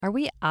Are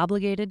we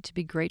obligated to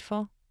be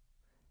grateful?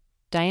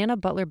 Diana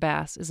Butler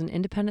Bass is an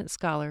independent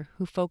scholar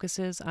who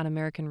focuses on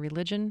American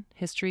religion,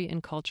 history,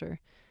 and culture.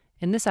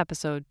 In this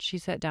episode, she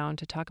sat down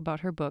to talk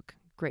about her book,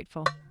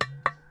 Grateful.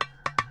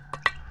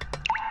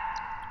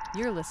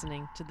 You're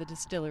listening to The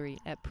Distillery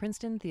at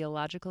Princeton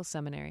Theological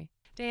Seminary.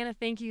 Diana,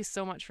 thank you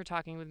so much for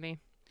talking with me.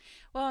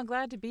 Well, I'm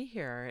glad to be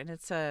here, and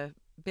it's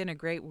been a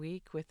great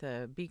week with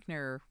a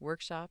Buechner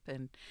workshop,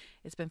 and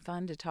it's been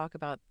fun to talk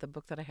about the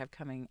book that I have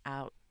coming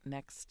out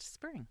next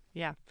spring.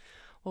 Yeah.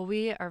 Well,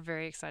 we are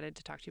very excited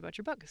to talk to you about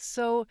your book.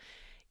 So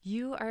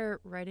you are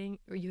writing,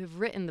 or you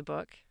have written the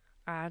book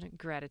on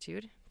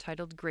gratitude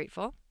titled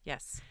Grateful.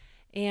 Yes.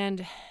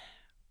 And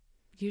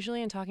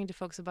usually in talking to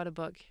folks about a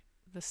book,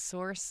 the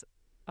source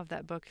of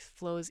that book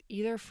flows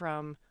either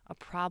from a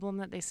problem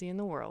that they see in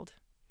the world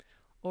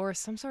or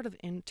some sort of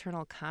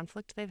internal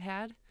conflict they've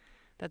had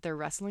that they're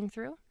wrestling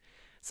through.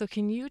 So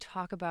can you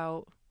talk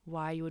about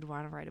why you would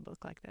want to write a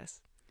book like this?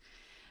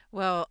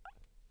 Well,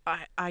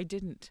 I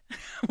didn't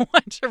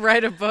want to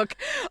write a book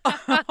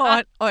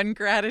on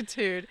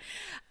gratitude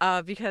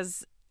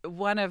because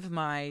one of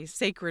my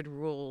sacred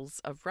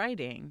rules of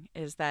writing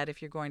is that if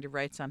you're going to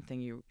write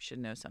something, you should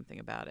know something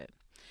about it.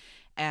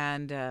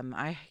 And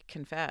I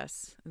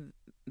confess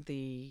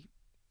the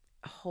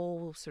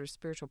whole sort of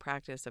spiritual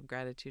practice of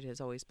gratitude has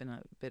always been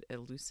a bit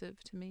elusive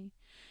to me.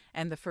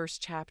 And the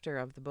first chapter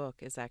of the book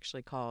is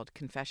actually called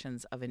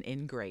Confessions of an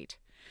Ingrate.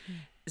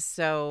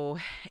 So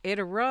it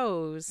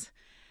arose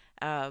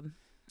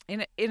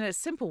in a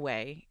simple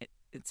way,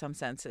 in some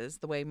senses,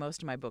 the way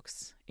most of my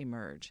books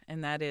emerge.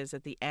 And that is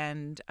at the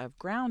end of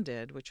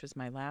Grounded, which was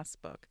my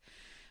last book,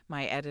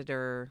 my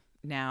editor,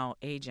 now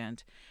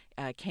agent,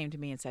 came to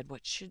me and said,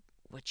 what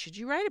should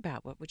you write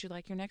about? What would you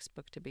like your next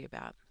book to be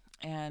about?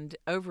 And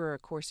over a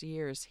course of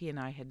years, he and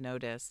I had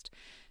noticed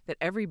that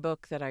every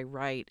book that I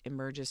write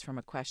emerges from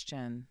a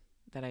question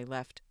that I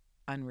left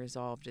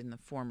unresolved in the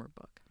former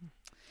book.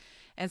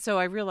 And so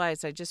I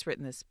realized I'd just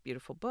written this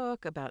beautiful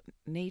book about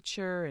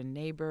nature and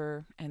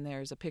neighbor, and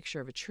there's a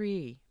picture of a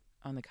tree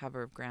on the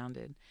cover of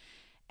Grounded.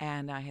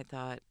 And I had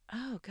thought,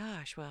 oh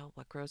gosh, well,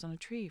 what grows on a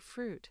tree?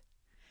 Fruit.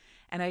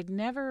 And I'd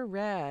never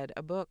read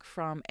a book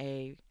from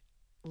a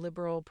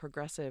liberal,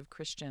 progressive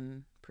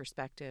Christian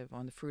perspective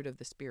on the fruit of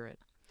the Spirit.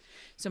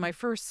 So my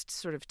first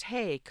sort of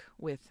take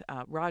with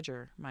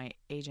Roger, my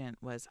agent,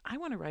 was I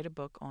want to write a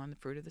book on the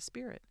fruit of the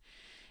Spirit.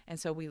 And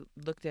so we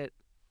looked at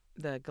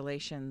the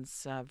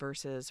Galatians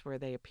verses where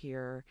they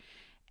appear,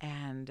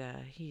 and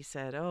he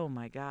said, oh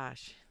my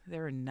gosh,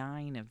 there are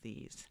 9 of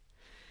these.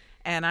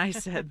 And I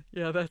said,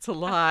 yeah, that's a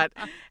lot.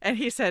 And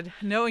he said,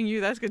 knowing you,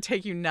 that's going to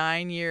take you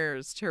 9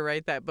 years to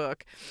write that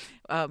book.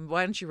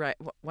 Why don't you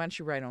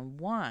write on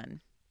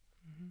one?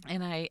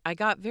 And I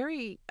got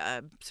very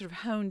sort of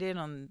honed in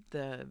on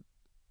the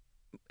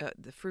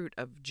fruit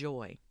of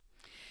joy.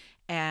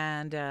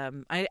 And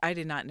I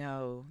did not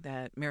know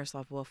that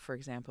Miroslav Wolf, for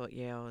example, at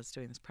Yale, is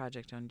doing this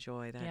project on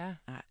joy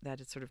that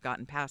had sort of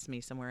gotten past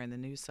me somewhere in the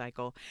news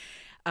cycle.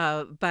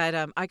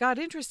 But I got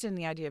interested in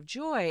the idea of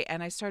joy,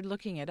 and I started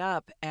looking it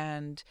up.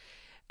 And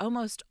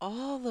almost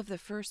all of the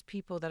first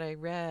people that I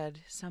read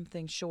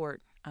something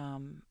short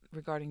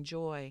regarding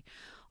joy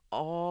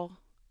all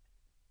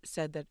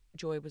said that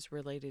joy was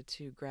related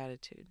to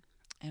gratitude.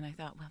 And I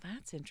thought, well,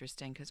 that's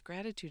interesting because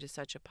gratitude is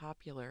such a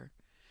popular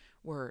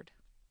word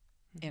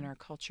in our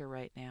culture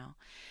right now.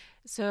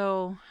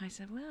 So I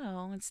said,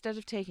 well, instead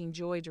of taking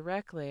joy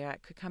directly, I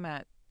could come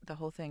at the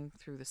whole thing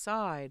through the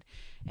side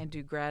and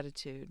do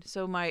gratitude.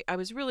 So I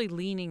was really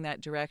leaning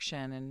that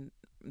direction, and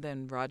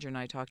then Roger and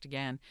I talked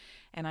again,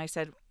 and I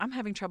said, I'm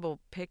having trouble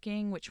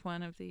picking which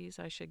one of these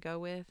I should go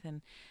with.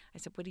 And I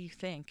said, what do you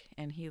think?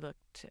 And he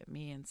looked at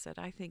me and said,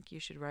 I think you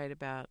should write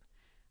about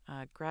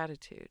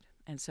gratitude.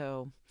 And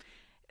so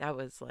that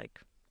was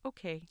like,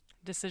 okay.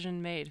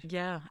 Decision made.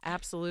 Yeah,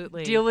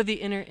 absolutely. Deal with the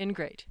inner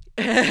ingrate.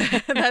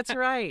 That's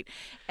right.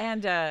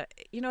 And,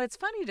 it's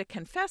funny to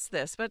confess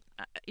this, but,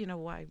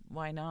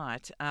 why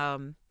not?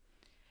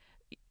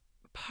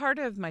 Part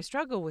of my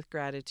struggle with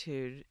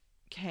gratitude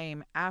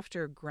came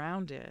after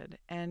Grounded.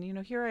 And,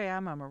 here I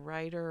am, I'm a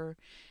writer,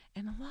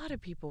 and a lot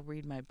of people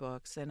read my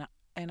books, and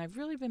I've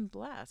really been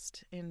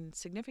blessed in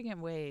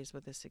significant ways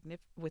with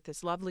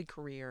this lovely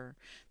career,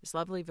 this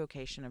lovely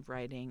vocation of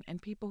writing,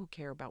 and people who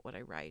care about what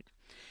I write.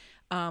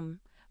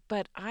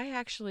 But I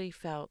actually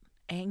felt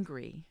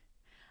angry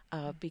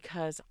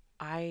because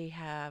I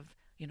have,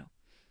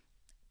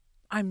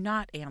 I'm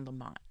not Anne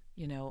Lamott.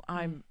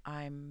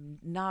 I'm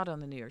not on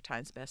the New York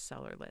Times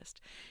bestseller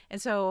list.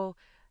 And so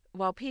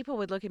while people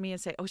would look at me and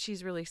say, oh,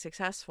 she's really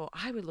successful,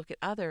 I would look at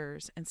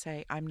others and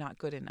say, I'm not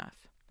good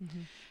enough.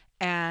 Mm-hmm.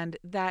 And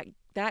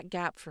that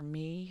gap for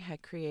me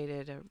had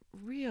created a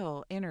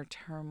real inner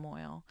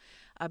turmoil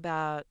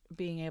about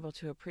being able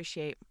to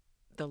appreciate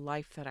the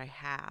life that I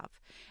have.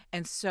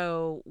 And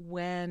so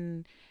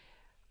when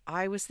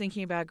I was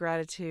thinking about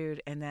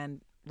gratitude, and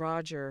then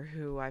Roger,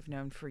 who I've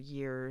known for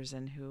years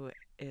and who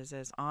is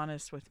as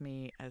honest with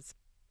me as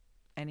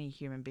any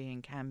human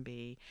being can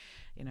be,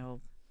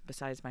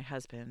 besides my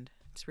husband,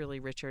 it's really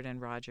Richard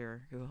and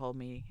Roger who hold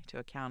me to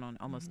account on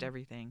almost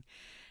everything.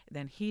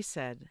 Then he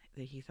said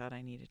that he thought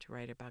I needed to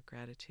write about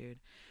gratitude.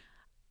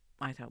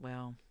 I thought,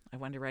 well, I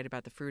wanted to write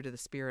about the fruit of the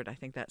Spirit. I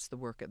think that's the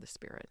work of the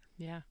Spirit.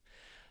 Yeah.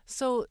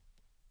 So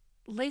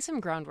lay some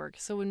groundwork.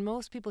 So when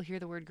most people hear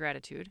the word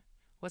gratitude,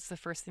 what's the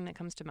first thing that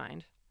comes to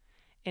mind?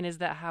 And is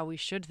that how we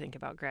should think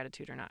about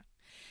gratitude or not?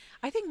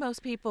 I think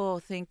most people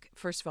think,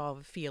 first of all, of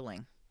a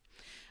feeling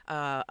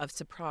of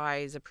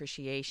surprise,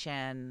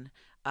 appreciation,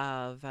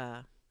 of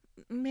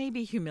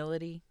maybe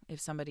humility if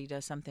somebody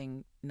does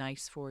something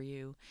nice for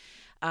you.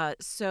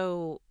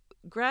 So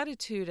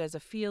gratitude as a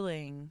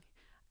feeling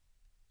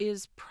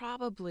is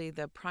probably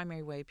the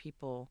primary way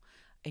people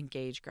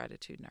engage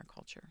gratitude in our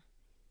culture.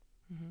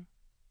 Mm-hmm.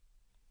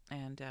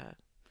 And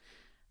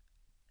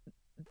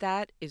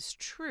that is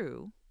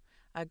true.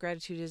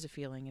 Gratitude is a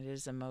feeling. It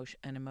is an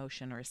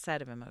emotion or a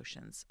set of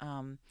emotions.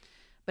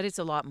 But it's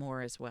a lot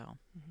more as well.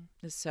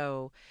 Mm-hmm.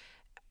 So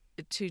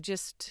to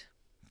just,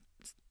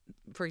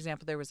 for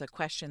example, there was a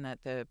question that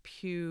the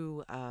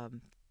Pew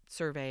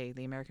survey,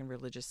 the American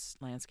Religious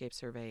Landscape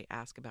Survey,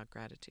 asked about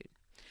gratitude.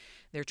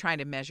 They're trying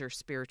to measure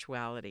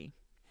spirituality,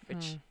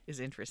 which is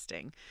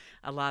interesting.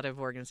 A lot of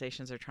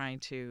organizations are trying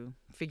to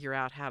figure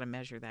out how to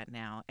measure that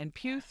now. And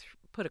Pew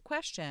put a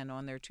question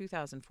on their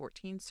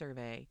 2014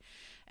 survey,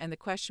 and the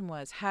question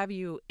was, have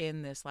you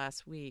in this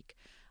last week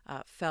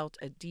felt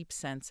a deep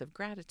sense of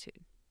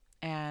gratitude?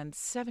 And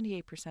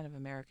 78% of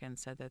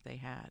Americans said that they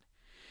had.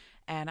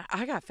 And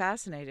I got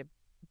fascinated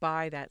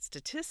by that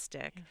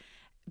statistic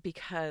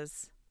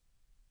because,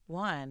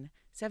 one,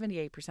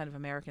 78% of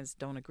Americans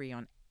don't agree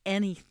on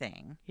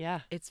anything.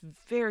 Yeah. It's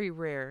very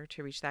rare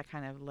to reach that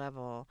kind of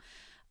level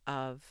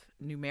of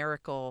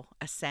numerical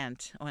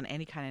assent on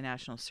any kind of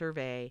national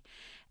survey.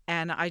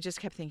 And I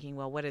just kept thinking,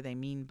 well, what do they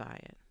mean by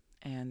it?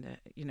 And,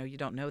 you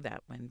don't know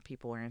that when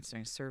people are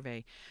answering a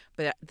survey.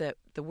 But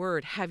the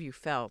word, have you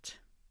felt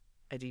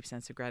a deep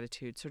sense of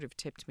gratitude, sort of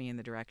tipped me in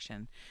the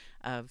direction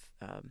of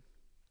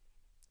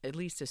at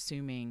least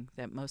assuming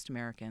that most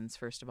Americans,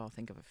 first of all,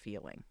 think of a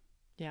feeling.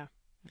 Yeah.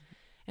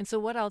 And so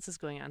what else is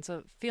going on?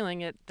 So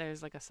feeling it,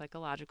 there's like a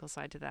psychological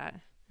side to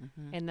that.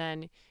 Mm-hmm. And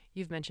then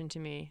you've mentioned to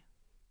me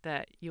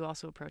that you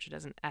also approach it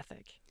as an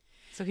ethic.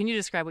 So can you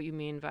describe what you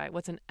mean by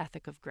what's an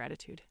ethic of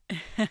gratitude?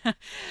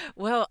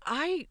 Well,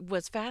 I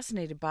was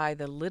fascinated by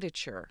the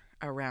literature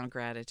around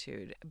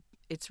gratitude.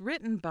 It's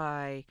written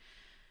by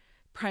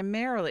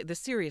primarily, the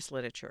serious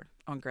literature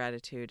on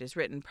gratitude is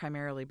written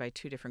primarily by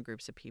two different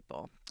groups of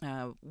people.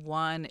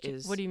 One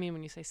is... What do you mean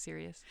when you say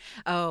serious?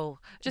 Oh,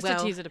 just well,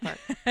 to tease it apart.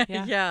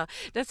 Yeah? Yeah,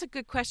 that's a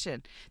good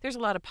question. There's a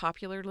lot of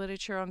popular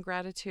literature on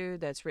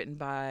gratitude that's written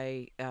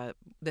by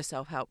the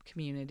self-help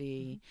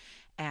community.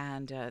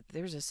 And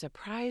there's a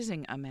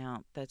surprising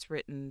amount that's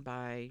written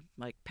by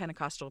like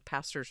Pentecostal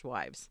pastors'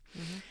 wives.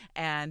 Mm-hmm.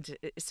 And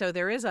so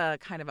there is a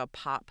kind of a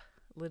pop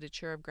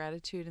literature of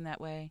gratitude in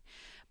that way.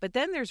 But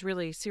then there's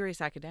really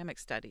serious academic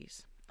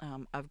studies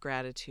of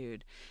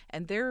gratitude.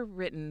 And they're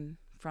written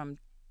from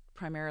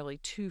primarily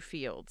two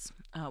fields.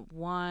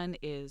 One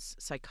is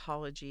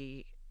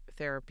psychology,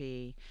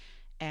 therapy,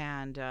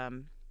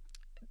 and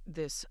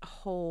this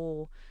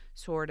whole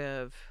sort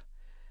of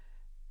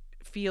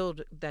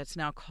field that's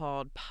now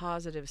called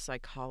positive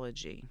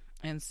psychology.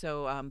 And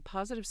so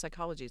positive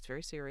psychology is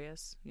very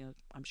serious.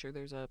 I'm sure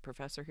there's a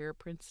professor here at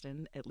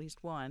Princeton, at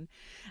least one,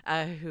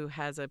 who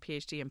has a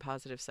PhD in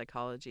positive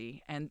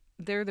psychology. And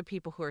they're the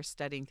people who are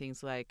studying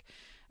things like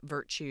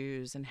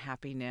virtues and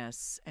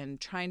happiness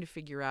and trying to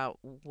figure out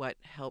what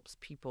helps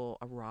people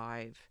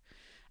arrive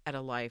at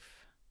a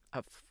life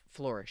of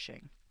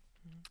flourishing.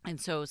 And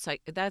so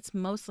that's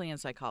mostly in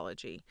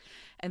psychology.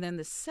 And then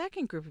the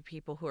second group of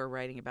people who are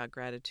writing about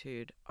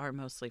gratitude are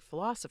mostly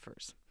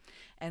philosophers.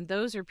 And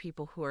those are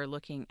people who are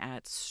looking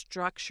at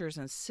structures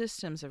and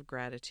systems of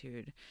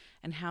gratitude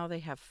and how they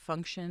have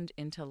functioned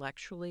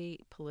intellectually,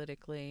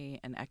 politically,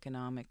 and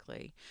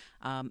economically,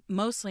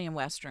 mostly in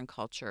Western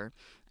culture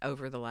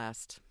over the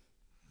last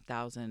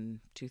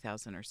 1,000,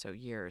 2,000 or so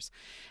years.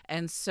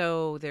 And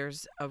so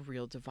there's a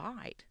real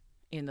divide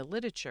in the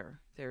literature.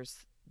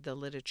 There's the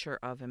literature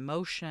of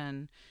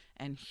emotion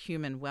and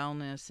human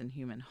wellness and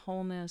human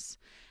wholeness.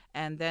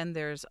 And then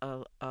there's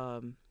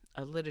a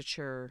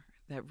literature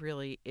that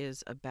really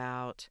is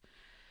about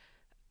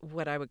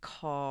what I would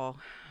call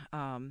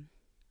a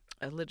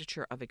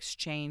literature of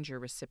exchange or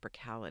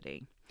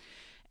reciprocality.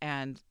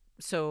 And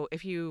so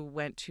if you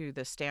went to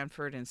the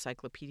Stanford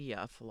Encyclopedia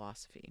of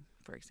Philosophy,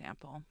 for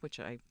example, which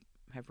I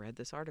have read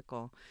this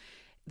article,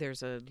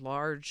 there's a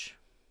large,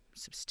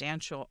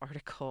 substantial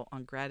article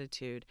on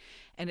gratitude.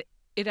 And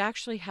it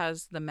actually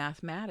has the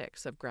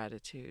mathematics of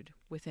gratitude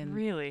within.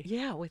 Really?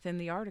 Yeah, within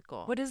the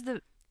article. What is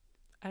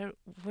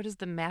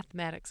the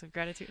mathematics of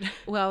gratitude?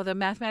 Well, the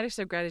mathematics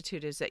of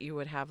gratitude is that you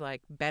would have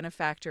like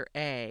benefactor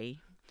A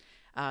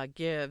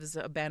gives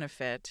a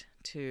benefit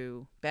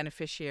to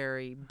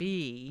beneficiary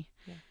B,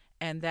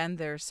 and then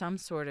there's some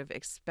sort of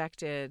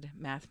expected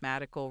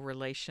mathematical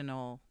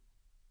relational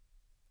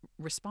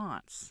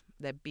response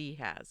that B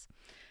has,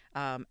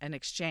 an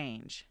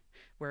exchange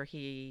where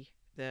he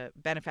the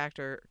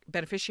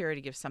beneficiary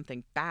to give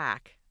something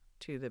back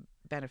to the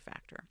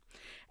benefactor.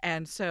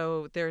 And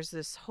so there's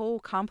this whole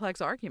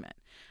complex argument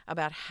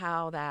about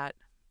how that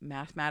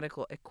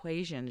mathematical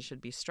equation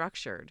should be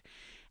structured,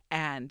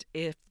 and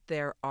if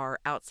there are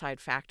outside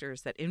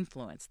factors that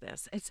influence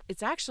this.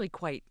 It's actually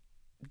quite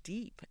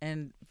deep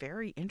and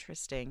very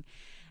interesting,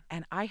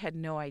 and I had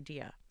no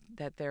idea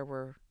that there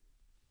were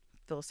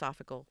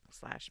philosophical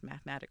 /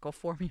 mathematical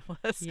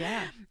formulas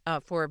Yeah.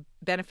 for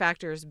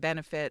benefactors,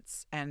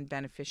 benefits, and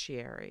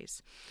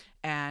beneficiaries,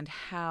 and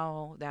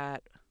how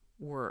that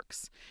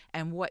works,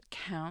 and what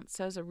counts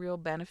as a real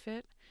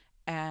benefit,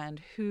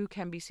 and who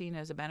can be seen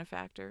as a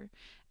benefactor,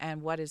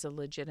 and what is a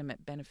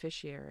legitimate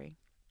beneficiary.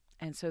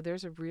 And so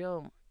there's a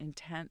real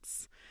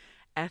intense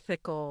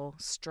ethical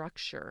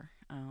structure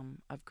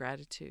of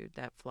gratitude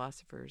that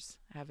philosophers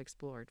have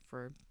explored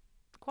for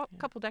a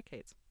couple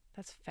decades.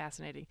 That's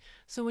fascinating.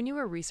 So when you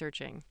were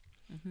researching,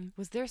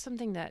 was there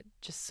something that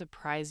just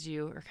surprised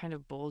you or kind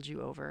of bowled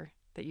you over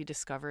that you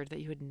discovered that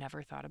you had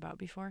never thought about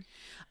before?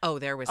 Oh,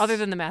 there was... Other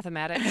than the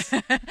mathematics?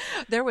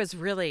 There was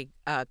really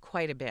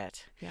quite a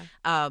bit.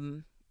 Yeah.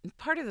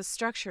 Part of the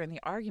structure and the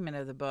argument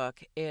of the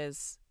book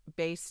is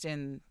based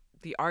in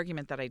the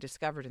argument that I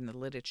discovered in the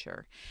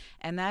literature,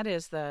 and that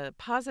is the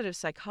positive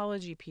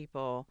psychology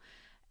people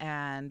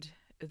and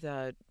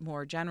the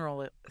more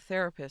general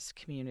therapist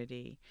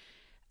community,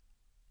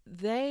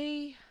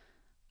 they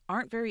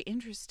aren't very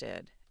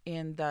interested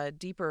in the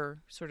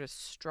deeper sort of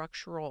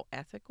structural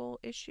ethical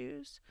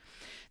issues.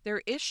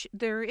 They're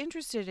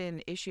interested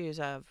in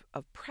issues of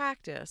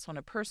practice on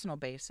a personal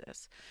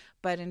basis,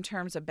 but in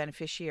terms of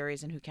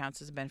beneficiaries and who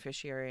counts as a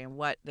beneficiary and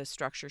what the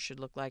structure should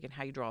look like and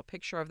how you draw a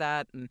picture of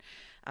that, and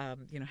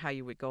how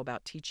you would go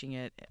about teaching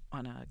it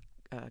on a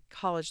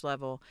college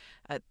level,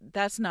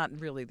 that's not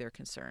really their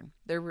concern.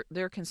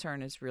 Their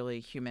concern is really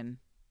human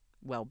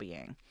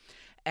well-being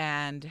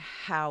and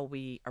how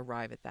we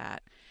arrive at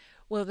that.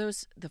 Well,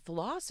 the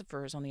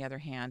philosophers, on the other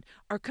hand,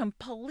 are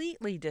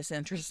completely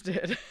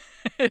disinterested,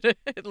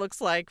 it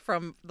looks like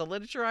from the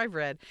literature I've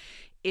read,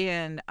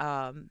 in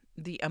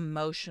the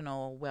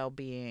emotional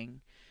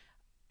well-being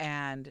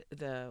and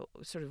the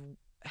sort of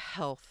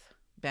health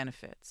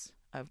benefits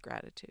of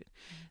gratitude.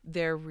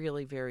 They're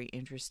really very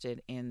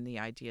interested in the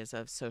ideas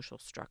of social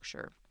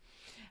structure.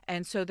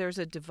 And so there's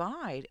a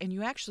divide, and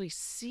you actually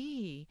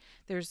see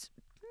there's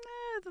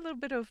a little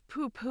bit of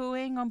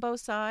poo-pooing on both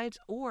sides,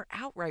 or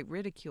outright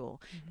ridicule,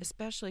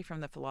 especially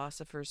from the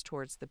philosophers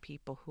towards the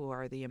people who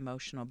are the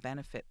emotional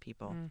benefit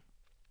people.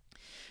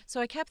 So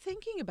I kept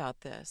thinking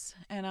about this,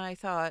 and I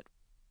thought,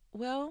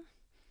 well,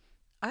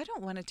 I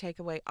don't want to take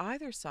away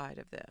either side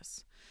of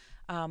this.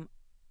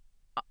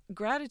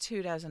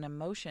 Gratitude as an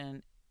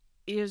emotion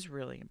is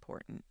really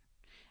important,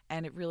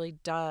 and it really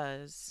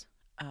does,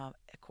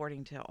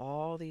 according to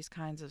all these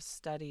kinds of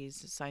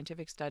studies,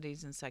 scientific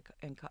studies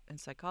and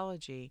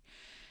psychology,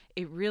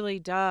 it really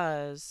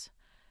does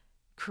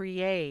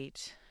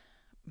create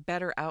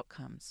better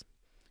outcomes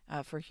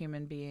for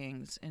human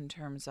beings in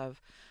terms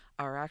of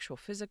our actual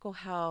physical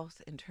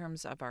health, in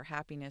terms of our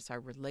happiness,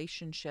 our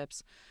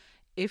relationships.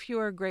 If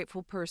you're a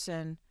grateful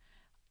person,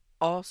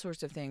 all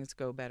sorts of things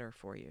go better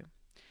for you.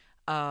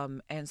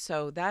 And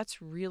so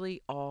that's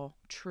really all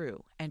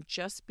true. And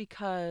just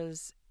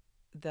because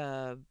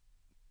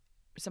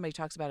somebody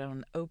talks about it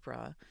on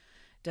Oprah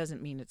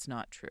doesn't mean it's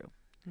not true.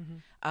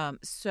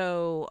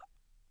 So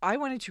I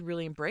wanted to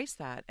really embrace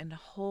that and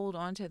hold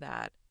on to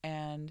that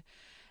and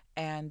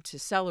to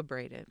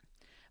celebrate it.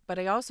 But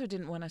I also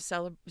didn't want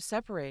to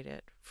separate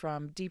it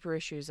from deeper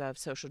issues of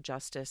social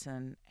justice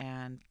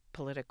and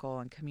political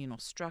and communal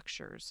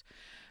structures,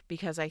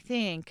 because I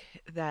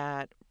think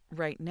that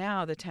right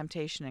now the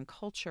temptation in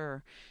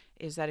culture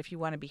is that if you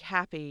want to be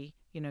happy,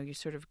 you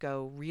sort of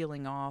go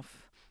reeling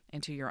off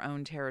into your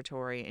own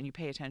territory and you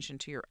pay attention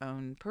to your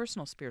own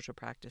personal spiritual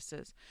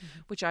practices,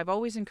 which I've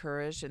always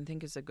encouraged and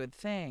think is a good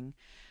thing.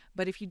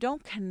 But if you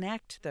don't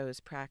connect those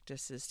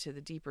practices to the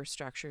deeper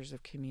structures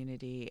of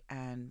community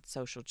and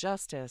social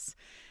justice,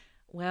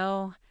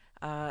 well,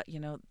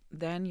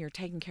 then you're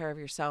taking care of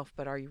yourself,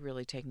 but are you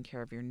really taking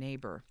care of your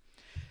neighbor?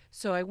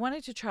 So I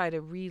wanted to try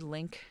to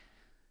relink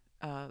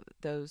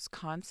those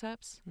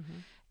concepts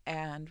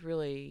and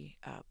really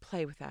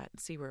play with that and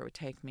see where it would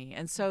take me.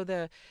 And so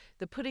the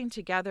putting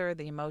together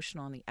the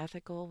emotional and the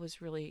ethical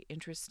was really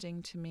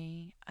interesting to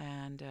me.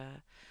 And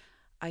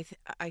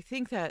I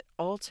think that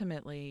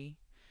ultimately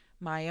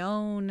my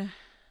own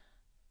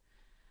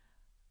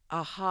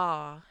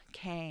aha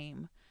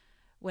came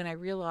when I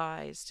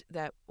realized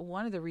that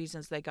one of the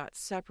reasons they got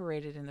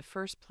separated in the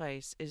first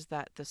place is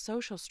that the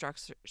social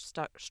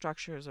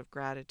structures of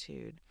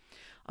gratitude,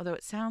 although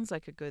it sounds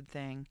like a good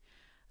thing,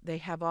 they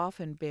have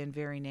often been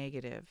very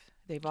negative.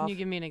 Can you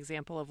give me an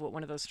example of what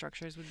one of those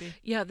structures would be?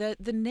 Yeah,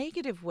 the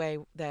negative way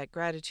that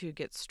gratitude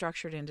gets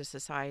structured into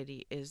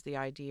society is the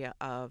idea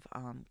of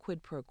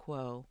quid pro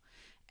quo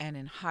and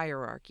in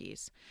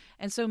hierarchies.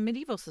 And so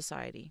medieval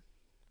society,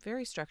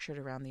 very structured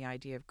around the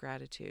idea of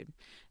gratitude,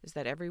 is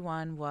that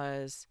everyone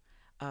was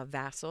a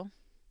vassal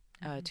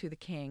to the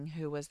king,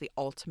 who was the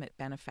ultimate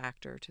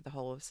benefactor to the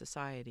whole of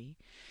society,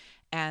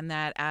 and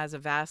that as a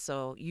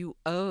vassal, you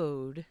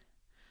owed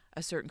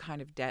a certain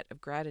kind of debt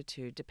of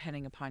gratitude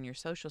depending upon your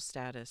social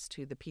status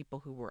to the people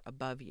who were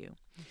above you.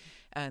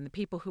 And the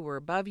people who were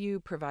above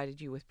you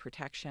provided you with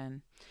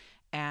protection.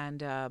 And,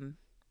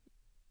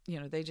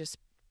 they just,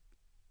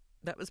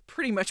 that was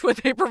pretty much what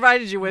they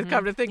provided you with,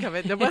 come to think of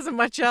it. There wasn't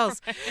much else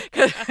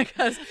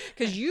because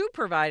you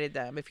provided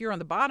them. If you're on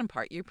the bottom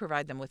part, you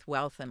provide them with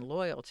wealth and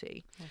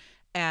loyalty.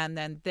 And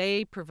then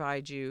they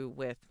provide you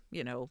with,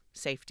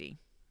 safety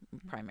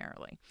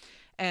primarily.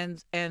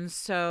 And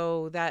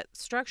so that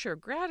structure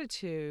of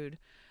gratitude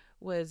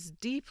was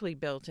deeply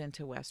built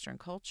into Western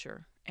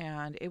culture.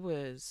 And it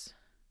was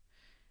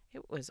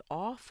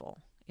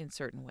awful in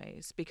certain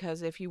ways,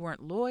 because if you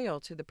weren't loyal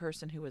to the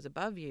person who was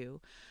above you,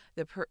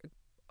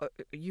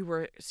 you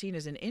were seen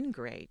as an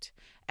ingrate.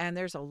 And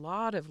there's a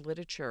lot of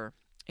literature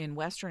in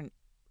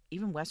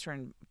even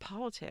Western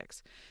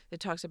politics that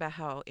talks about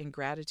how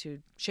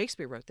ingratitude,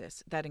 Shakespeare wrote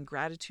this, that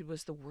ingratitude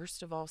was the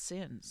worst of all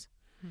sins.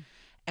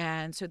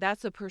 And so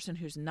that's the person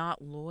who's not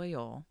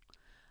loyal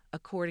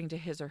according to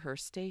his or her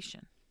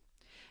station.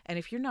 And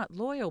if you're not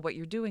loyal, what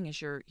you're doing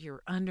is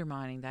you're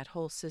undermining that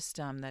whole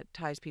system that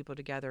ties people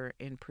together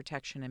in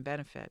protection and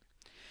benefit.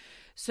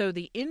 So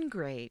the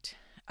ingrate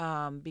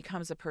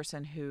becomes a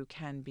person who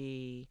can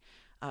be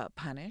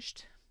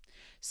punished,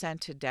 sent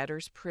to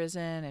debtor's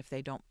prison if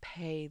they don't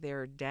pay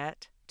their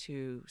debt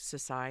to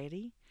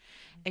society.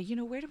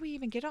 And, where do we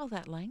even get all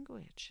that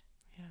language?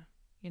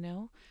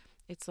 Yeah.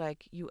 It's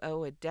like you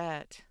owe a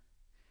debt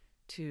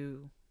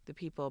to the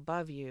people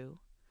above you.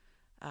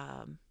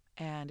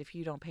 And if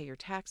you don't pay your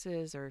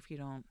taxes, or if you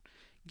don't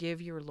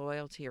give your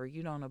loyalty, or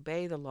you don't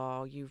obey the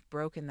law, you've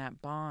broken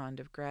that bond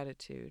of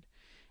gratitude.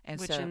 And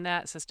which so, in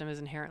that system is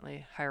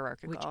inherently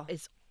hierarchical. Which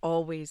is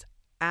always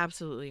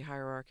absolutely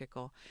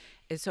hierarchical.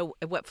 And so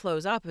what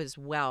flows up is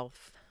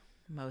wealth,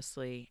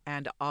 mostly,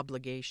 and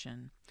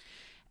obligation.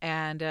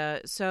 And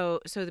so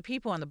the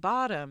people on the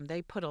bottom,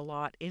 they put a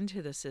lot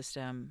into the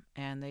system,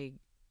 and they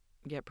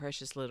get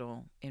precious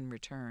little in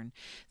return.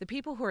 The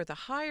people who are at the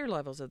higher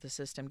levels of the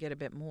system get a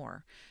bit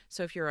more.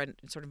 So if you're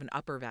sort of an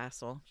upper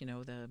vassal,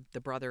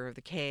 the brother of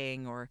the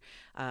king, or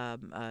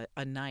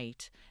a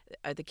knight,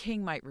 the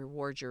king might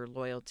reward your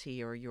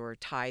loyalty or your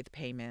tithe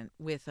payment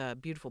with a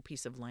beautiful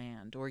piece of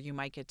land, or you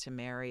might get to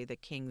marry the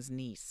king's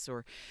niece,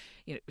 or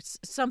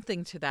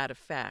something to that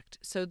effect.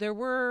 So there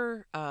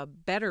were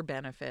better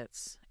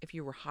benefits if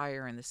you were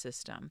higher in the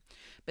system.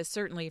 But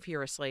certainly if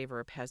you're a slave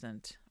or a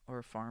peasant or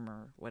a farmer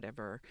or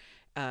whatever,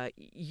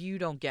 you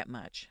don't get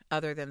much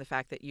other than the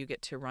fact that you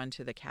get to run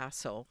to the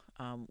castle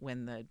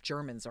when the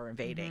Germans are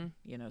invading,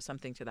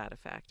 something to that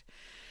effect.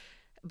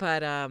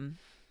 But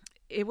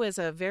it was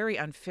a very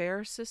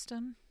unfair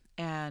system.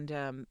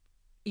 And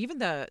even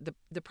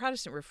the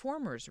Protestant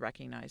reformers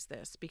recognized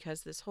this,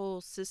 because this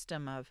whole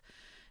system of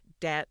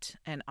debt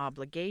and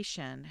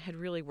obligation had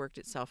really worked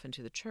itself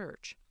into the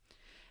church.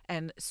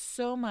 And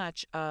so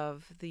much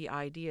of the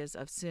ideas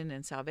of sin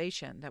and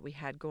salvation that we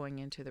had going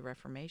into the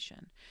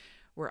Reformation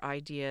were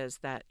ideas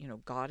that,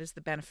 God is the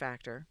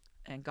benefactor,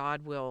 and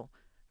God will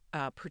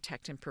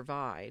protect and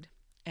provide.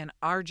 And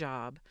our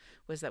job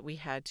was that we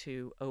had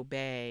to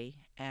obey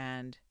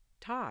and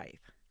tithe.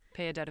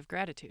 Pay a debt of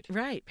gratitude.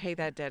 Right, pay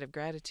that debt of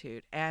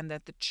gratitude. And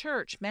that the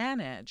church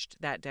managed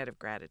that debt of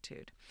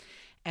gratitude.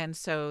 And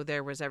so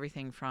there was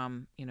everything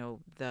from,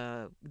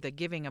 the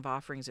giving of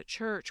offerings at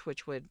church,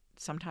 which would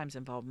sometimes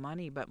involve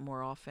money, but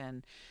more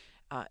often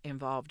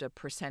involved a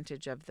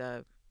percentage of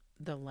the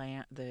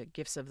land, the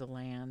gifts of the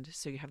land.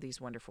 So you have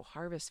these wonderful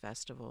harvest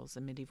festivals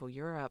in medieval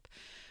Europe.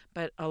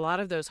 But a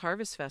lot of those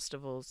harvest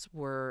festivals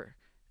were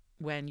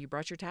when you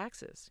brought your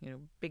taxes,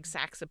 big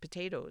sacks of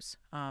potatoes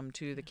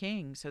to the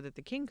king, so that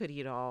the king could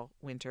eat all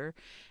winter.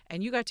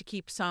 And you got to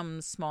keep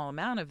some small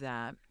amount of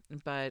that,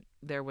 but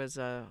there was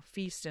a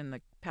feast in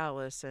the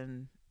palace,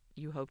 and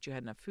you hoped you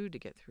had enough food to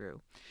get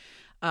through.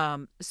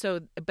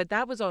 But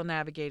that was all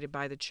navigated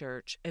by the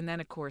church. And then,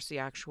 of course, the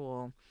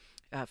actual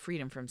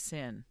freedom from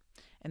sin,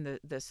 and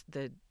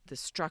the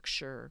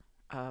structure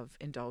of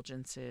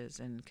indulgences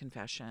and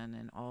confession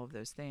and all of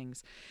those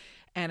things.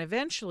 And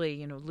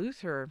eventually,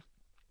 Luther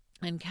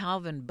and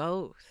Calvin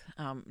both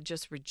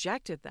just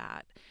rejected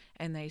that,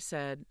 and they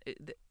said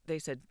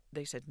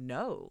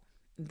no.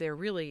 There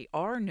really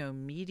are no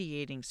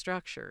mediating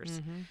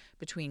structures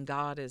between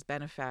God as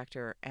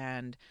benefactor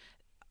and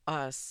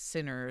us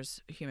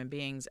sinners, human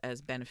beings,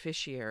 as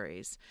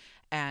beneficiaries.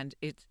 And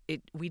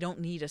we don't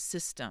need a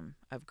system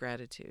of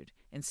gratitude.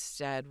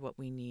 Instead, what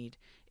we need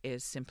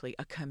is simply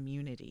a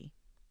community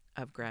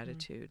of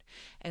gratitude.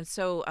 And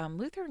so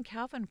Luther and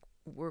Calvin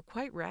were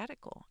quite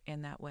radical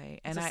in that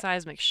way. And it's a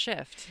seismic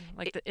shift.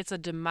 It's a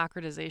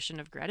democratization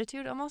of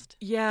gratitude almost?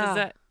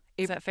 Yeah.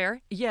 Is that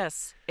fair?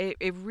 Yes,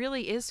 it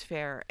really is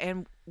fair.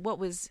 And what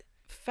was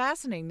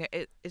fascinating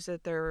is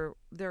that there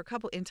are a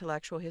couple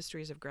intellectual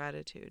histories of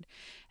gratitude.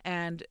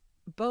 And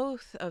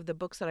both of the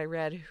books that I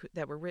read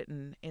that were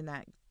written in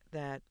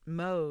that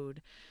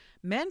mode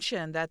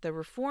mention that the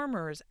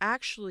reformers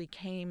actually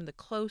came the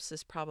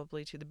closest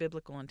probably to the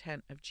biblical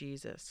intent of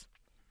Jesus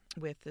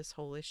with this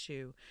whole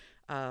issue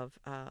of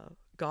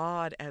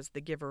God as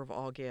the giver of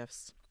all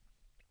gifts,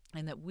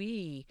 and that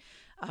we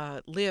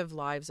live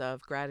lives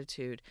of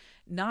gratitude,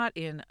 not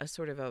in a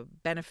sort of a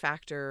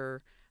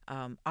benefactor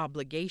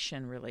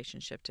obligation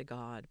relationship to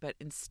God, but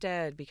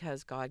instead,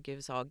 because God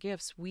gives all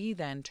gifts, we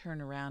then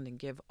turn around and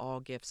give all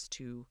gifts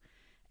to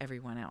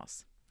everyone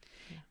else.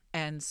 Yeah.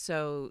 And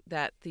so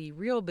that the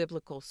real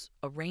biblical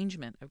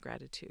arrangement of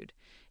gratitude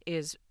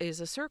is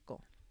a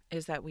circle,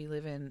 is that we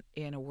live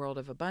in a world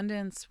of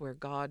abundance where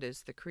God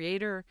is the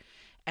creator,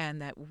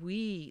 and that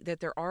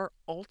there are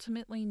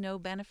ultimately no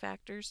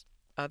benefactors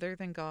other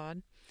than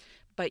God,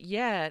 but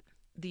yet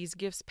these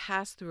gifts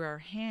pass through our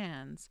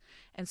hands,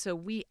 and so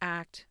we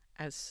act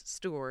as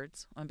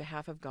stewards on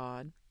behalf of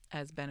God,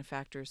 as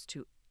benefactors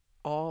to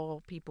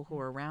all people who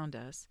are around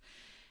us.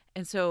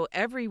 And so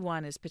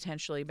everyone is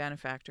potentially a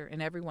benefactor and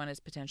everyone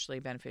is potentially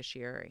a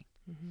beneficiary.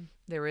 Mm-hmm.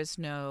 There is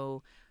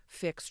no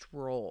fixed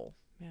role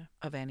Yeah.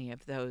 of any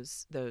of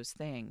those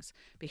things,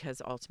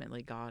 because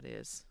ultimately God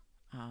is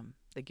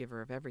the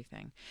giver of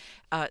everything.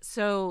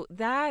 So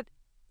that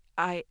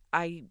I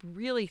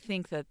really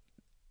think that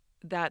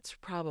that's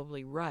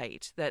probably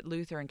right, that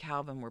Luther and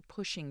Calvin were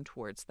pushing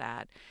towards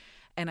that.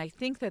 And I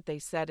think that they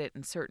said it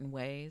in certain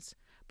ways,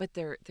 but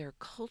their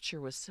culture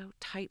was so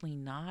tightly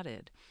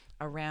knotted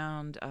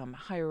around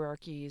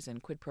hierarchies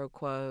and quid pro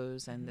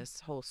quos and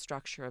this whole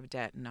structure of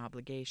debt and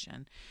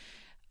obligation,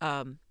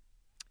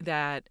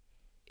 that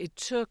it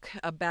took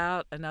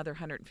about another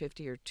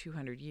 150 or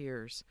 200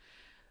 years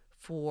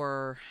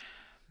for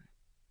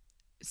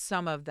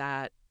some of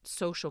that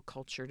social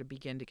culture to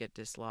begin to get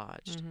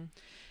dislodged. Mm-hmm.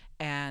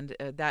 And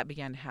that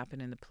began to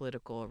happen in the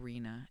political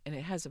arena. And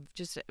it has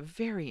just a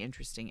very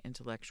interesting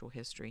intellectual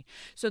history.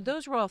 So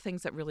those were all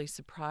things that really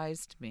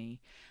surprised me,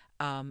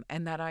 and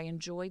that I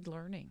enjoyed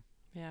learning.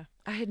 Yeah.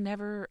 I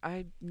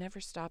never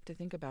stopped to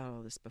think about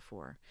all this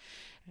before.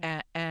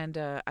 Yeah. And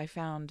I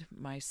found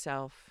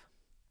myself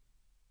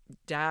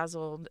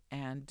dazzled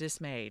and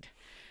dismayed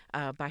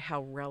by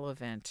how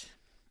relevant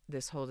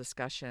this whole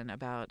discussion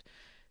about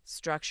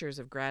structures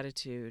of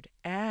gratitude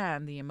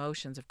and the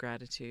emotions of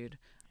gratitude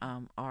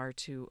are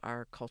to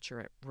our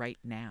culture right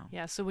now.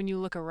 Yeah. So when you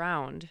look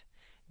around,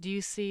 do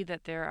you see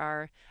that there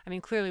are, I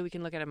mean, clearly we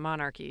can look at a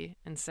monarchy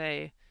and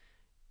say,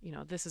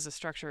 this is a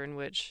structure in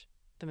which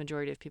the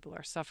majority of people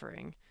are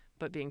suffering,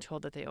 but being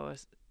told that they owe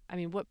us. I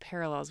mean, what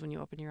parallels when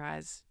you open your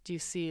eyes do you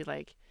see?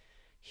 Like,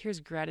 here's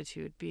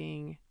gratitude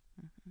being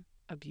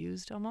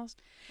abused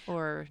almost,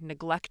 or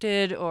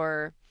neglected,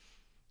 or...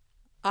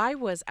 I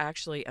was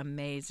actually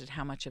amazed at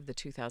how much of the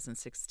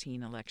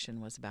 2016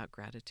 election was about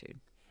gratitude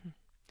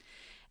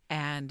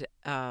and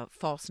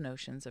false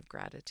notions of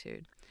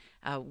gratitude.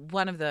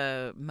 One of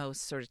the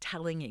most sort of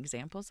telling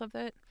examples of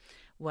it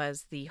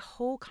was the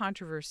whole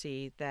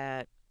controversy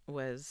that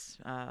was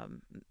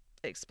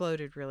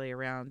exploded really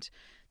around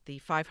the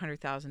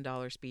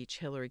 $500,000 speech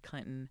Hillary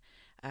Clinton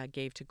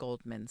gave to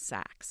Goldman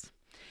Sachs.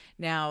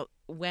 Now,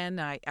 when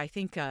I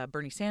think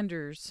Bernie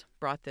Sanders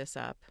brought this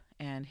up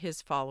and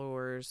his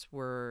followers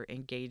were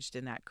engaged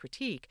in that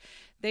critique,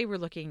 they were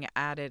looking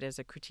at it as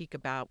a critique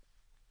about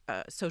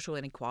social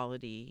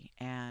inequality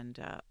and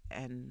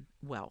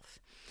wealth,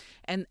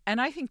 and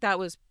I think that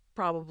was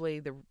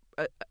probably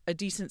a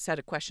decent set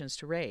of questions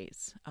to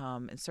raise,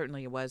 and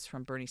certainly it was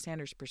from Bernie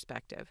Sanders'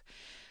 perspective.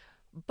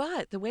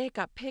 But the way it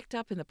got picked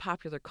up in the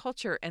popular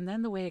culture and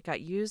then the way it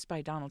got used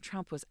by Donald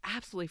Trump was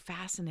absolutely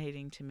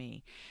fascinating to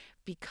me,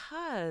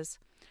 because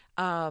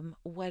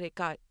what it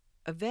got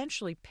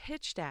eventually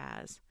pitched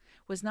as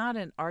was not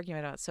an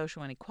argument about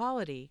social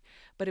inequality,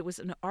 but it was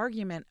an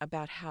argument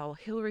about how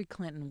Hillary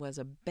Clinton was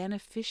a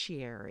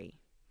beneficiary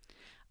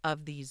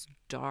of these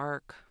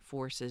dark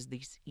forces,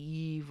 these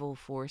evil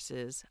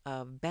forces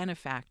of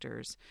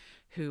benefactors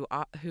who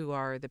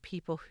are the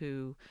people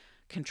who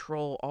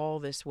control all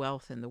this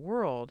wealth in the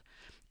world.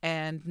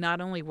 And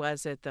not only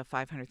was it the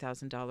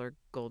 $500,000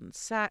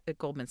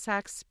 Goldman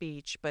Sachs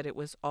speech, but it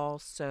was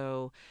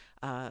also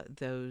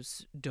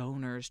those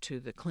donors to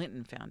the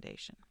Clinton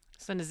Foundation.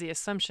 So then is the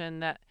assumption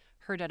that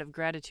her debt of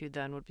gratitude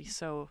then would be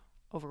so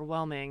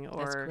overwhelming?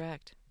 Or... That's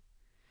correct.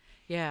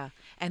 Yeah.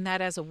 And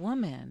that as a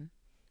woman,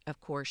 of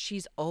course,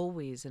 she's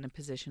always in a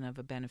position of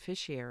a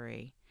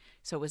beneficiary.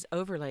 So it was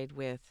overlaid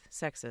with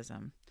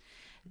sexism.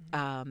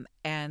 Mm-hmm.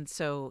 And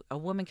so a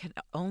woman can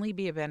only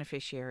be a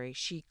beneficiary.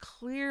 She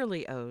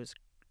clearly owes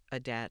a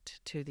debt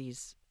to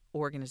these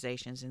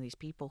organizations and these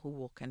people who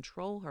will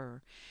control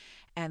her.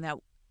 And that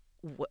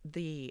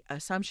the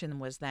assumption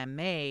was then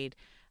made,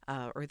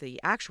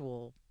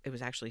 it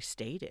was actually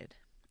stated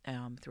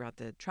throughout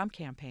the Trump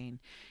campaign,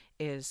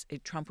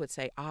 Trump would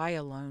say, "I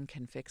alone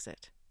can fix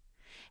it."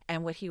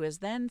 And what he was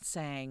then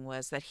saying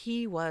was that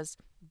he was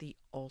the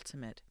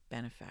ultimate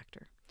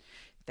benefactor,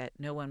 that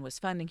no one was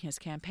funding his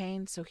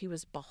campaign, so he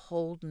was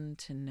beholden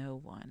to no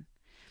one.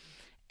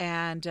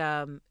 And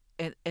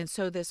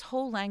so this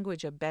whole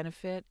language of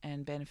benefit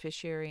and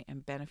beneficiary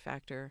and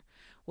benefactor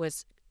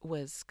was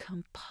was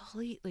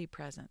completely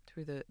present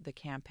through the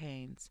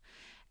campaigns.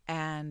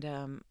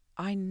 And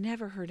I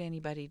never heard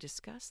anybody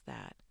discuss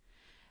that.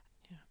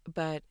 Yeah.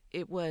 But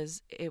it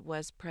was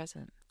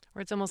present.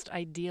 Or it's almost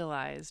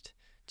idealized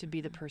to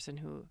be the person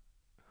who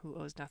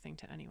owes nothing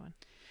to anyone.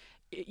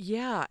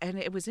 Yeah, and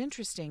it was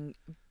interesting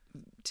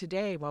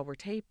today while we're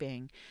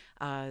taping,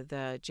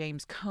 the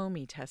James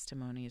Comey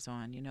testimony is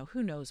on.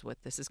 Who knows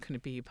what this is going to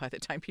be by the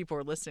time people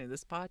are listening to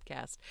this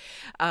podcast.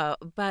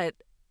 But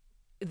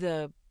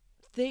the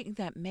thing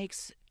that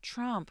makes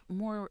Trump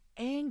more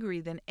angry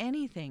than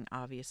anything,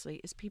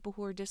 obviously, is people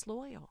who are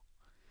disloyal.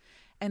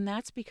 And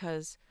that's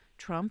because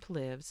Trump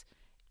lives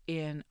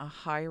in a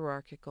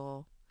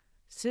hierarchical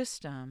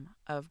system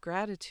of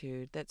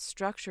gratitude that's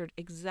structured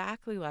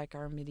exactly like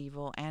our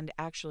medieval, and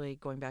actually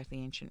going back to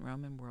the ancient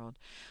Roman world,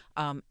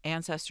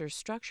 ancestors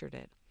structured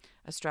it.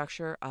 A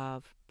structure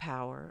of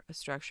power, a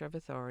structure of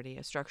authority,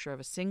 a structure of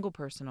a single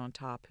person on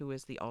top who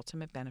is the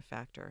ultimate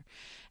benefactor.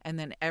 And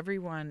then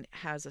everyone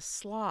has a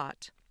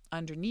slot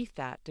underneath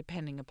that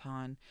depending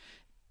upon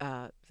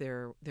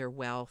their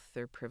wealth,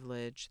 their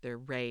privilege, their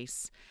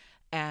race.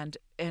 And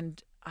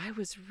I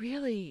was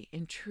really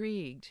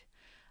intrigued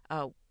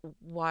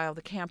while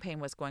the campaign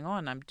was going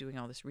on, I'm doing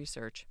all this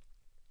research,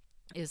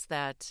 is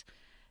that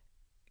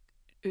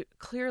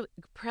clearly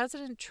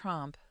President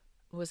Trump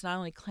was not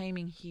only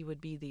claiming he would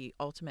be the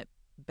ultimate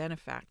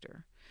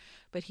benefactor,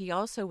 but he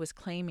also was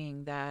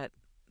claiming that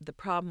the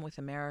problem with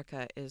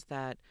America is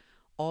that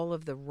all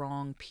of the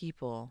wrong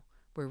people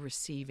were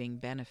receiving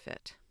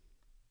benefit.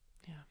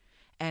 Yeah.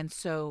 And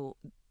so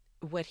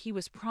what he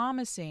was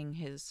promising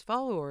his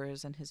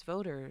followers and his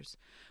voters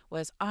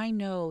was, I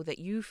know that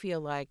you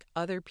feel like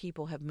other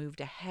people have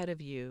moved ahead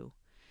of you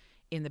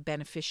in the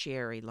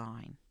beneficiary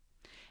line,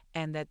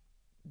 and that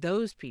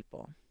those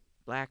people,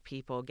 black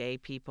people, gay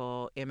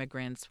people,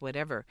 immigrants,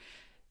 whatever,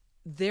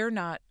 they're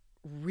not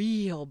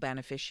real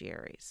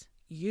beneficiaries.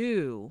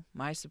 You,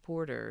 my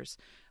supporters,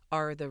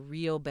 are the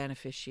real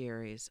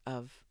beneficiaries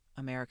of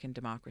American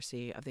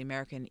democracy, of the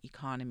American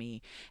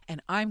economy,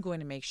 and I'm going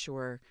to make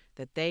sure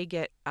that they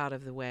get out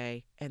of the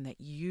way and that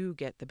you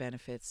get the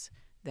benefits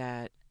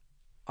that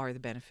are the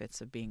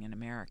benefits of being an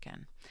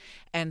American.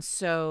 And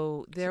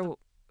so there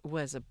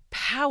was a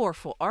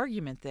powerful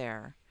argument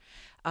there,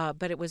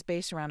 but it was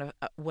based around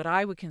what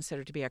I would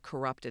consider to be a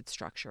corrupted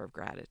structure of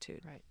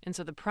gratitude. Right. And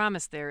so the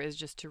promise there is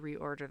just to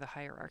reorder the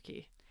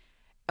hierarchy,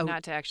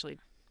 not to actually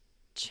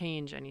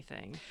change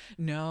anything.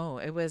 No,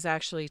 it was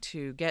actually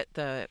to get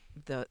the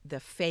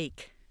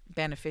fake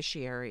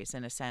beneficiaries,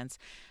 in a sense,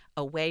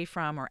 away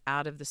from or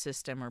out of the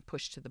system or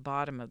pushed to the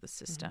bottom of the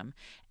system,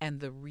 and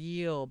the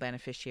real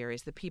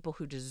beneficiaries, the people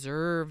who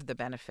deserve the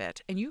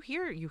benefit. And you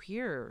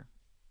hear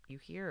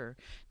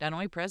not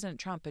only President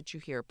Trump, but you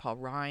hear Paul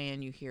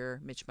Ryan, you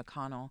hear Mitch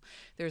McConnell.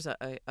 There's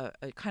a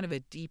kind of a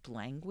deep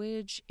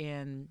language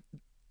in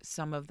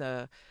some of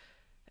the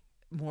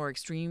more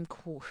extreme,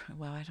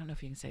 well, I don't know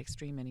if you can say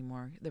extreme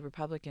anymore. The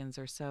Republicans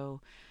are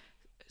so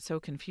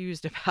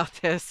confused about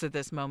this at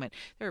this moment.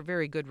 There are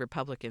very good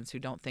Republicans who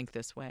don't think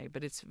this way,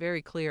 but it's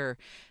very clear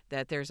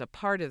that there's a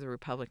part of the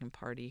Republican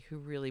Party who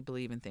really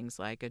believe in things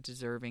like a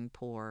deserving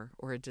poor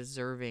or a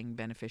deserving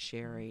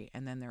beneficiary,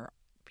 and then there are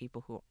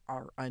people who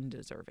are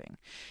undeserving,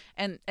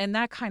 and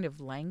that kind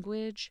of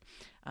language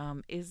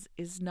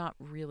is not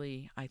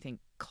really, I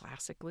think,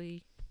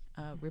 classically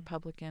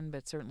Republican,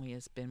 but certainly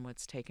has been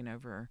what's taken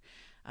over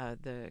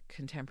the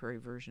contemporary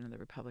version of the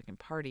Republican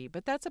Party.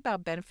 But that's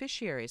about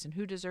beneficiaries and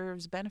who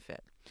deserves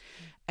benefit,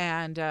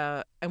 and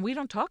we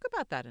don't talk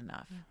about that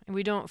enough. And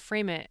we don't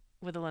frame it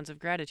with a lens of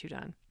gratitude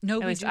on.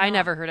 No, at least I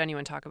never heard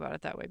anyone talk about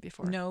it that way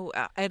before. No,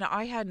 and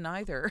I hadn't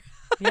either.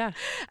 Yeah.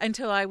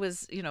 Until I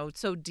was,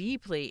 so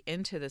deeply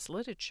into this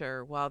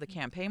literature while the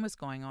campaign was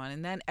going on.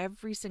 And then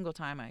every single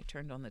time I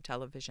turned on the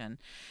television,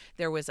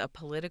 there was a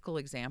political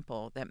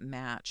example that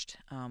matched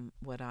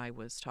what I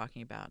was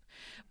talking about.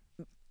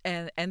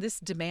 And this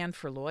demand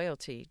for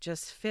loyalty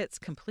just fits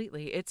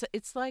completely.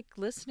 It's like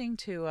listening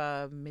to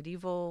a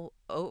medieval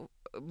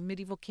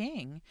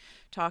king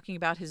talking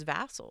about his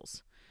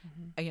vassals.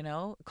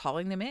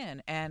 Calling them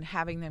in and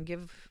having them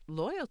give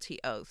loyalty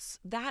oaths.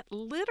 That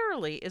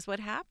literally is what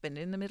happened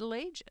in the Middle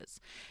Ages.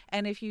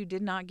 And if you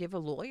did not give a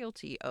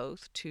loyalty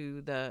oath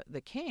to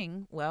the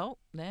king, well,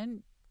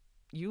 then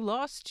you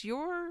lost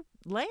your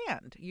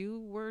land. You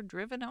were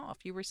driven off.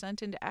 You were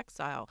sent into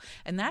exile.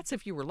 And that's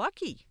if you were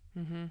lucky.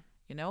 Mm-hmm.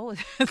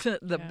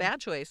 Bad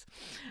choice.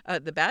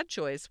 The bad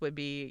choice would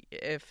be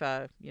if,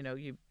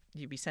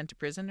 you'd be sent to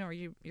prison or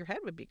your head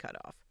would be cut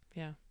off.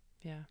 Yeah.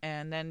 Yeah.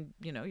 And then,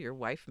 your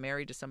wife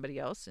married to somebody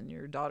else and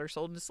your daughter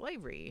sold into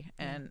slavery.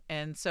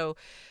 And so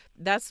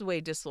that's the way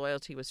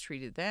disloyalty was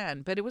treated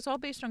then. But it was all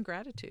based on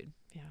gratitude.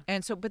 Yeah.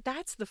 And so, but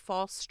that's the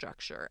false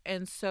structure.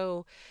 And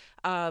so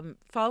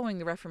following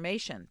the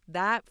Reformation,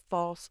 that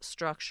false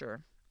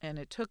structure, and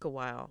it took a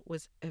while,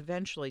 was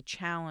eventually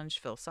challenged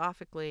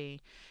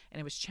philosophically, and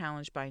it was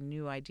challenged by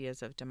new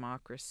ideas of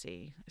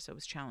democracy. So it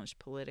was challenged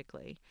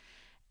politically.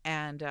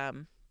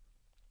 And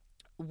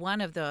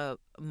one of the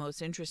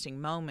most interesting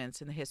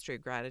moments in the history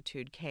of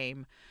gratitude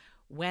came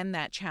when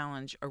that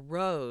challenge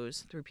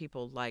arose through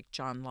people like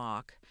John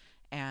Locke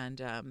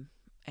and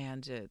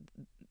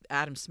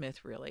Adam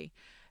Smith, really.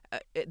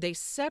 They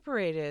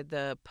separated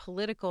the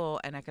political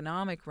and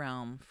economic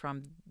realm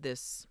from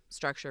this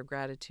structure of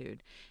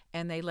gratitude,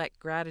 and they let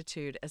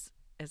gratitude, as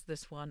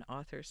this one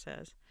author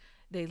says,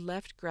 they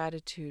left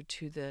gratitude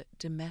to the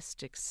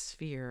domestic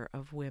sphere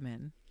of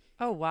women.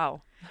 Oh,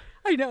 wow.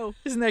 I know,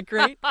 isn't that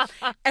great?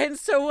 And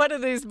so one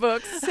of these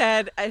books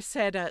said,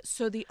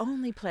 so the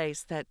only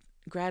place that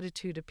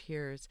gratitude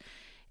appears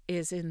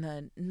is in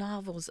the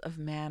novels of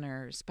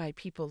manners by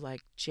people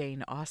like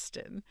Jane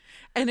Austen.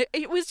 And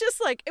it was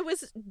just like, it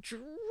was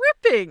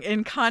dripping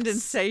in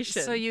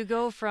condensation. So you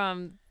go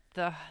from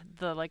the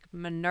like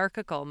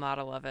monarchical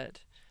model of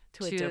it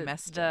to a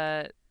domestic.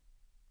 The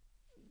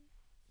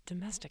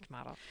domestic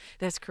model.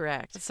 That's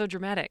correct. It's so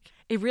dramatic.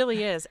 It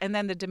really is. And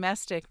then the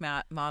domestic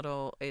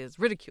model is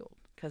ridiculed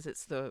because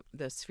it's the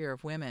sphere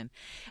of women.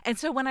 And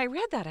so when I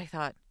read that, I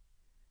thought,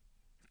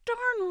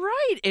 darn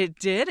right it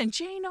did. And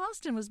Jane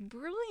Austen was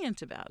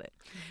brilliant about it.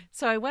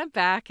 So I went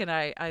back and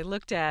I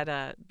looked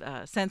at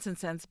Sense and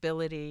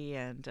Sensibility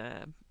and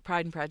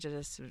Pride and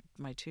Prejudice,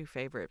 my two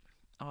favorite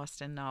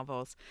Austen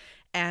novels.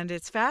 And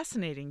it's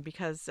fascinating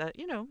because,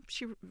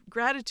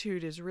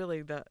 gratitude is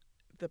really the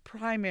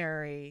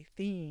primary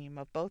theme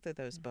of both of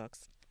those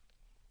books.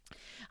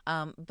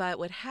 But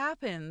what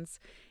happens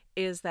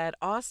is that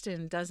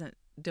Austen doesn't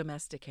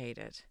domesticate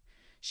it.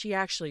 She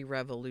actually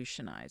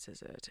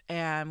revolutionizes it.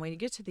 And when you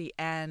get to the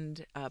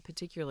end,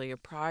 particularly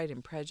of Pride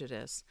and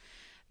Prejudice,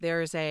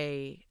 there's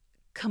a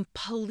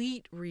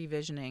complete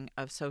revisioning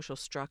of social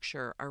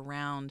structure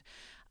around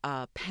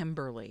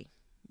Pemberley,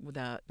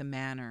 the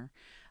manor,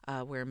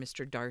 where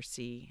Mr.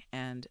 Darcy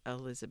and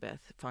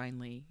Elizabeth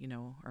finally,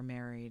 are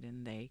married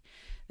and they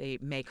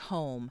make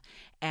home.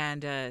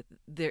 And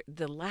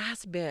the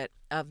last bit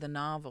of the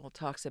novel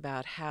talks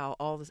about how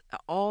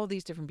all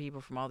these different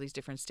people from all these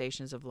different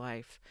stations of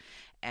life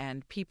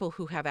and people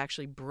who have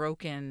actually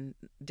broken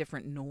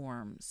different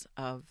norms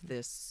of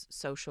this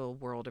social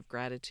world of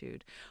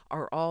gratitude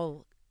are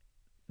all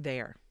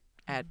there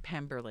at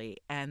Pemberley,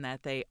 and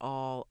that they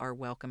all are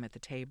welcome at the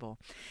table.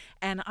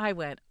 And I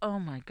went, oh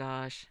my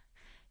gosh,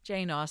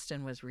 Jane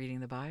Austen was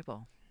reading the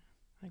Bible.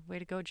 Like, way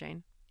to go,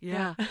 Jane.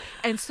 Yeah.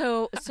 And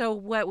so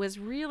what was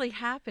really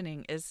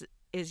happening is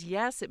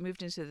yes, it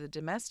moved into the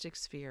domestic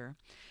sphere,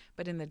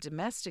 but in the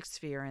domestic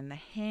sphere, in the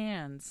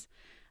hands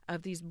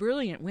of these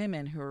brilliant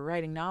women who were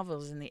writing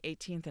novels in the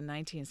 18th and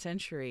 19th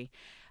century,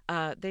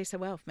 they said,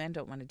 well, if men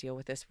don't want to deal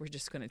with this, we're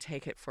just going to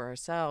take it for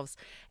ourselves.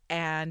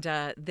 And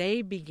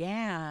they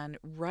began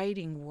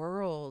writing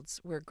worlds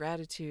where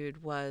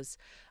gratitude was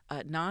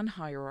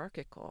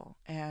non-hierarchical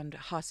and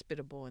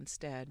hospitable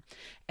instead.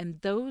 And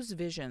those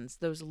visions,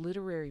 those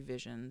literary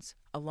visions,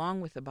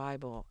 along with the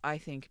Bible, I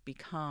think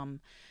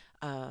become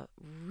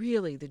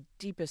really the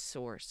deepest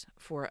source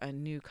for a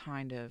new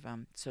kind of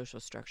social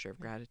structure of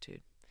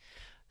gratitude.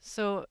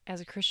 So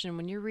as a Christian,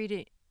 when you're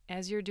reading,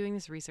 as you're doing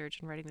this research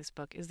and writing this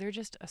book, is there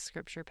just a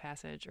scripture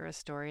passage or a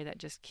story that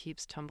just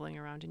keeps tumbling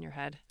around in your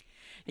head?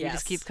 And you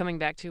just keep coming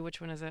back to? Which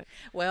one is it?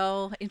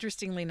 Well,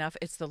 interestingly enough,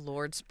 it's the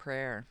Lord's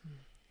Prayer.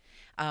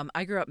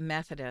 I grew up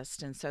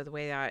Methodist, and so the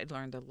way I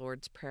learned the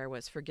Lord's Prayer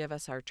was, forgive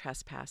us our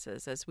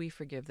trespasses as we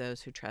forgive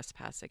those who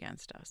trespass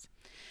against us.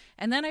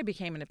 And then I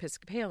became an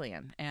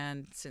Episcopalian,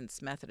 and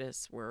since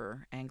Methodists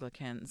were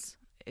Anglicans,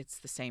 it's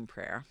the same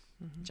prayer.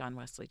 Mm-hmm. John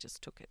Wesley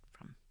just took it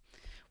from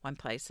one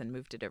place and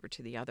moved it over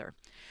to the other.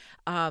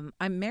 I'm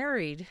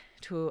married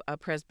to a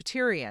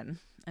Presbyterian,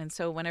 and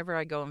so whenever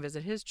I go and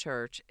visit his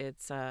church,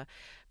 it's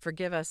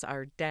forgive us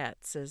our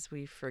debts as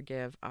we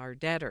forgive our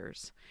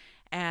debtors.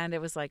 And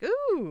it was like,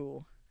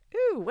 ooh,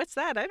 what's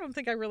that? I don't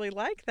think I really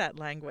like that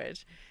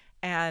language.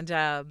 And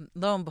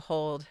lo and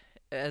behold,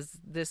 as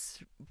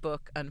this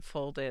book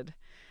unfolded,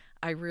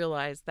 I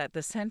realized that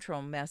the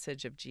central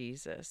message of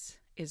Jesus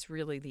is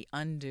really the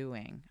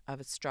undoing of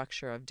a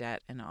structure of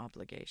debt and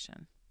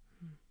obligation.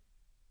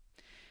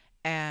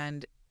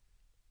 And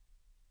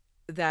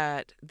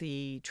that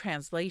the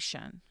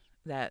translation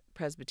that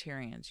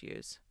Presbyterians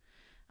use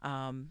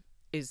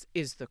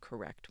is the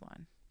correct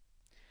one.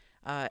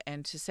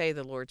 And to say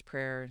the Lord's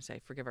Prayer and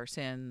say, forgive our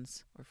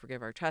sins or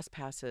forgive our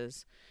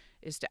trespasses,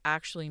 is to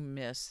actually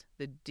miss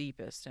the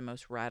deepest and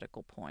most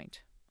radical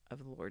point of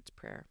the Lord's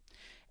Prayer.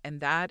 And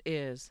that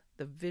is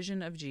the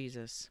vision of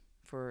Jesus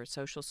for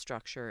social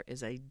structure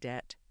is a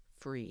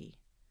debt-free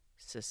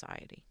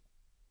society.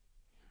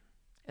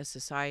 A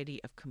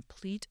society of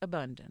complete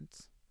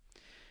abundance,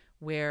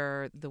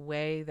 where the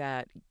way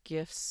that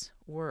gifts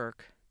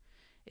work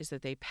is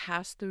that they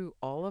pass through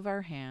all of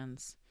our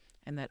hands,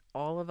 and that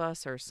all of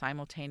us are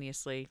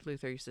simultaneously,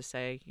 Luther used to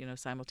say,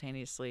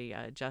 simultaneously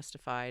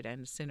justified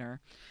and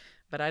sinner.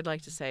 But I'd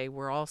like to say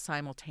we're all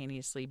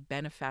simultaneously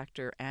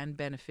benefactor and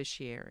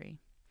beneficiary.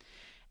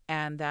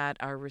 And that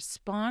our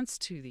response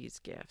to these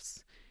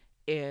gifts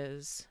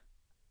is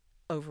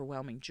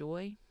overwhelming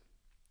joy,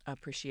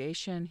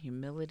 appreciation,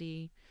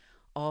 humility,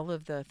 all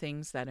of the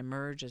things that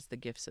emerge as the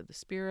gifts of the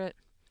Spirit.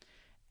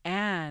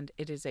 And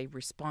it is a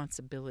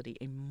responsibility,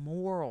 a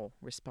moral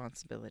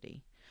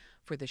responsibility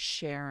for the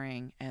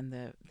sharing and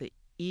the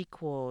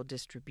equal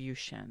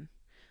distribution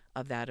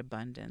of that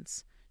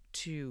abundance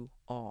to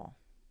all.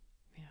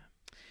 Yeah.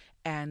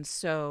 And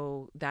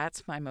so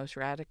that's my most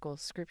radical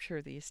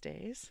scripture these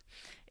days,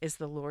 is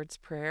the Lord's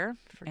Prayer.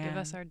 Forgive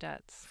us our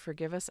debts.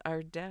 Forgive us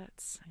our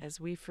debts as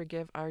we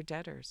forgive our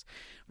debtors.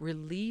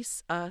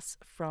 Release us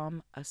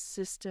from a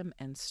system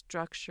and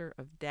structure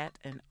of debt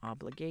and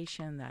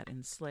obligation that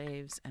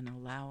enslaves, and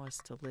allow us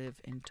to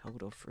live in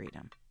total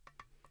freedom,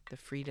 the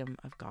freedom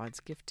of God's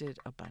gifted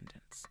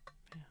abundance.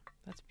 Yeah,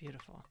 that's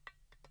beautiful.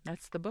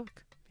 That's the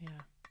book.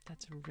 Yeah,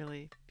 that's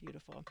really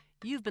beautiful.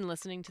 You've been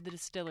listening to The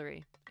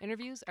Distillery.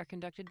 Interviews are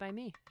conducted by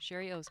me,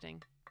 Sherry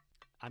Osting.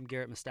 I'm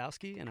Garrett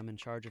Mostowski, and I'm in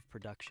charge of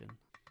production.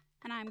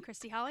 And I'm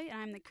Christy Holly, and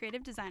I'm the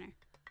creative designer.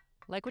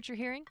 Like what you're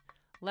hearing?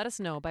 Let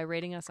us know by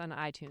rating us on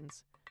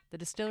iTunes. The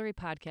Distillery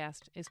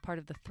Podcast is part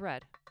of The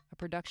Thread, a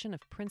production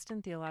of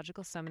Princeton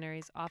Theological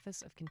Seminary's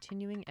Office of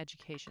Continuing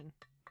Education.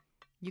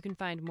 You can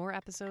find more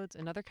episodes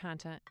and other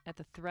content at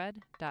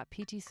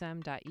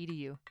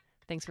thethread.ptsem.edu.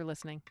 Thanks for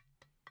listening.